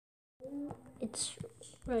it's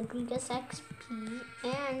Rodriguez XP,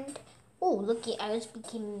 and oh, looky, I was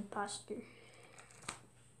became imposter.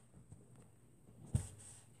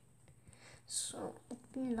 So it's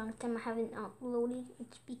been a long time I haven't uploaded.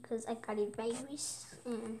 It's because I got a virus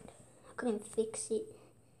and I couldn't fix it.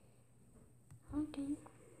 Okay,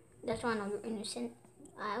 that's why I know you're innocent.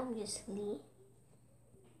 Obviously.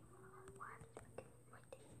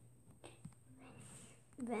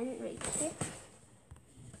 Vent right there.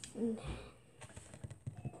 And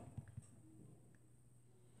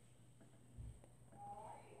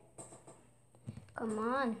come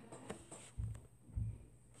on.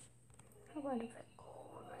 How about if I go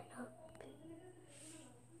right up?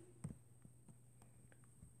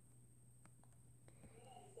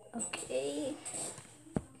 Okay.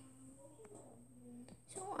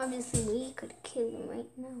 So obviously we could kill him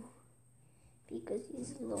right now because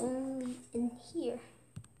he's lonely in here.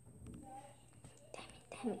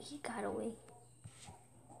 Damn it, he got away.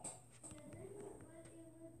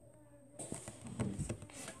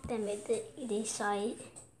 Damn it, they saw it.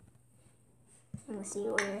 Let's see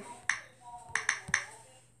where.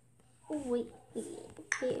 Oh wait,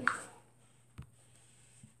 here.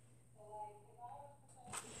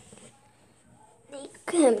 They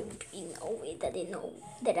can't be no way that they know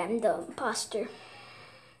that I'm the imposter.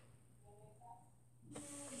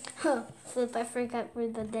 Huh, flip, I forgot where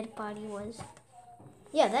the dead body was.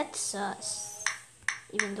 Yeah, that's sus.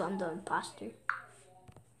 Even though I'm the imposter.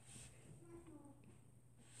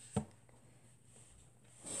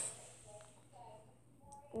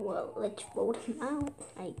 Well, let's vote him out,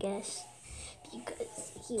 I guess.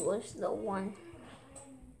 Because he was the one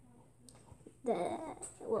that,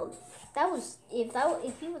 well, that was,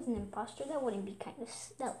 if he was an imposter, that would be kind of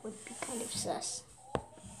sus.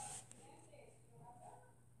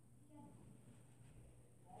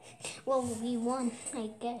 Well, we won, I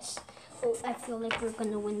guess. Well, I feel like we're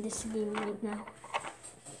gonna win this game right now.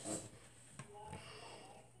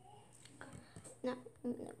 Now,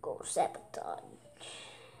 I'm gonna go sabotage.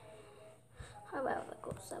 How about I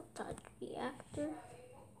go sabotage reactor?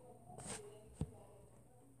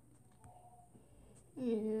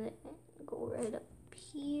 And then go right up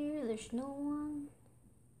here. There's no one.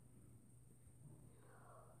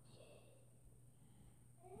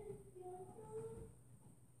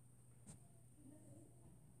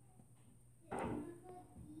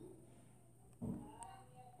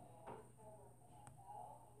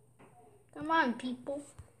 Come on, people.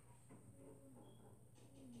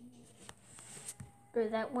 Or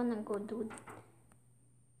that one and go do it.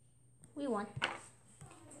 We won.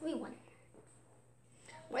 We won.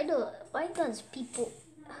 Why does people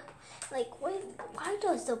like why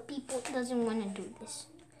does the people doesn't want to do this?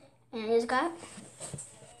 And this guy.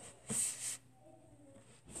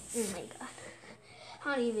 Oh my god.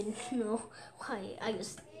 I don't even know why I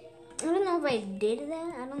don't know if I did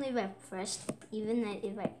that. I don't know if I pressed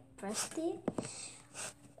if I pressed it.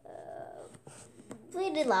 But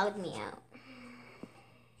it allowed me out.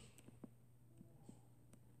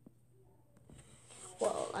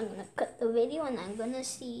 Well, I'm gonna cut the video and I'm gonna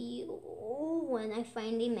see you when I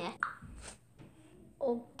find a match.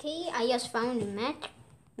 Okay, I just found a match.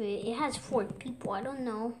 It has 4 people. I don't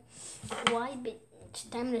know why, but it's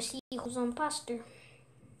time to see who's the imposter.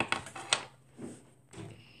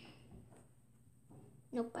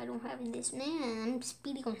 Nope, I don't have this man. I'm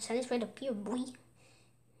Speedy Gonzalez right up here, boy.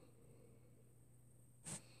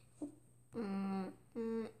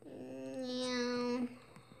 Yeah.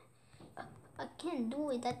 I can't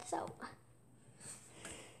do it. That's out.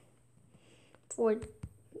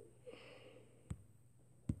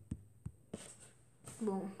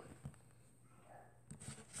 Boom.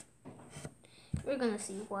 We're gonna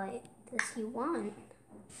see why does he want.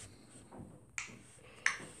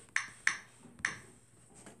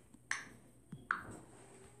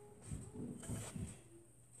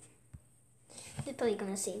 They're probably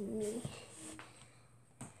gonna say me,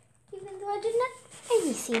 even though I did not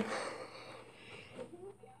anything.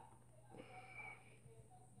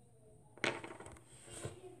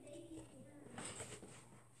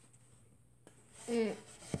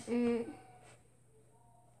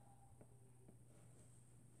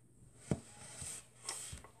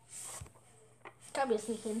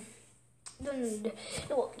 Obviously him.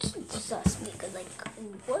 Well, he's sus because like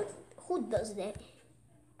what? Who does that?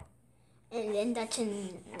 And then that's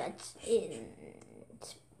in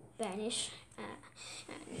Spanish.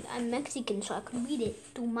 And I'm Mexican, so I could read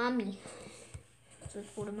it to mommy. So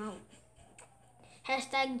let's vote him out.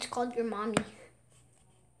 Hashtag it's called your mommy.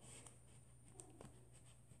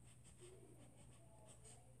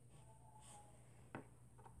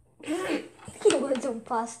 He was an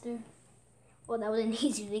imposter. Well, that was an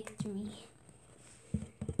easy victory.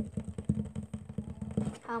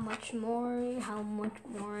 How much more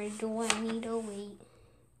do I need to wait?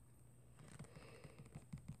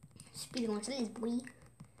 Speed on to this, boy.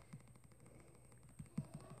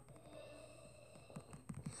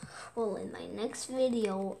 Well, in my next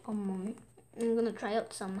video, I'm gonna try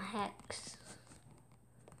out some hacks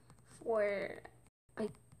for I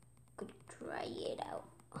could try it out.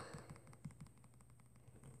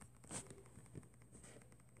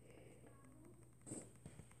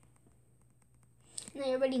 And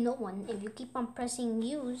I already know one. If you keep on pressing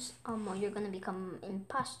use, you're gonna become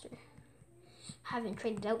imposter. Haven't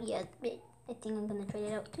tried it out yet, but I think I'm gonna try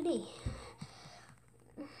it out today.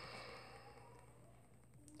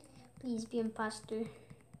 Please be imposter.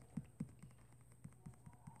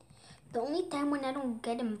 The only time when I don't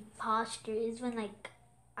get imposter is when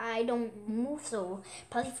I don't move. So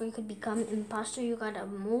probably for you could become imposter, you gotta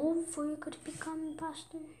move for you could become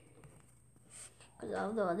imposter. Because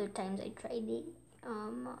all the other times I tried it,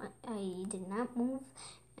 I did not move,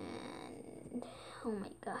 and oh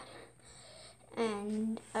my god,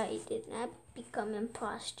 and I did not become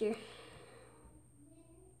imposter.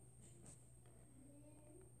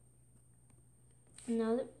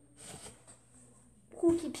 Another.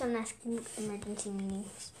 Who keeps on asking emergency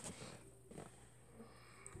meetings?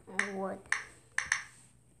 What?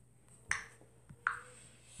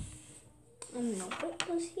 I don't know. What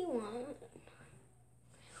does he want?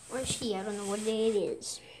 Or she? I don't know what day it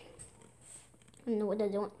is. I don't know what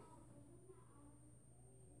does it want.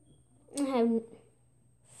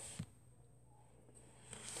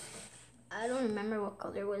 I don't remember what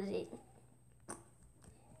color was it.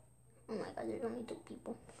 Oh my god, there's only 2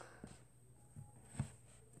 people.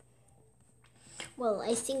 Well,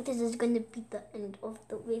 I think this is gonna be the end of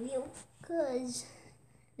the video because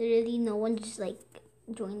literally no one's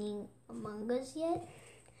joining Among Us yet.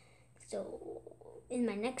 So in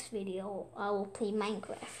my next video, I will play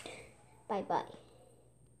Minecraft. Bye bye.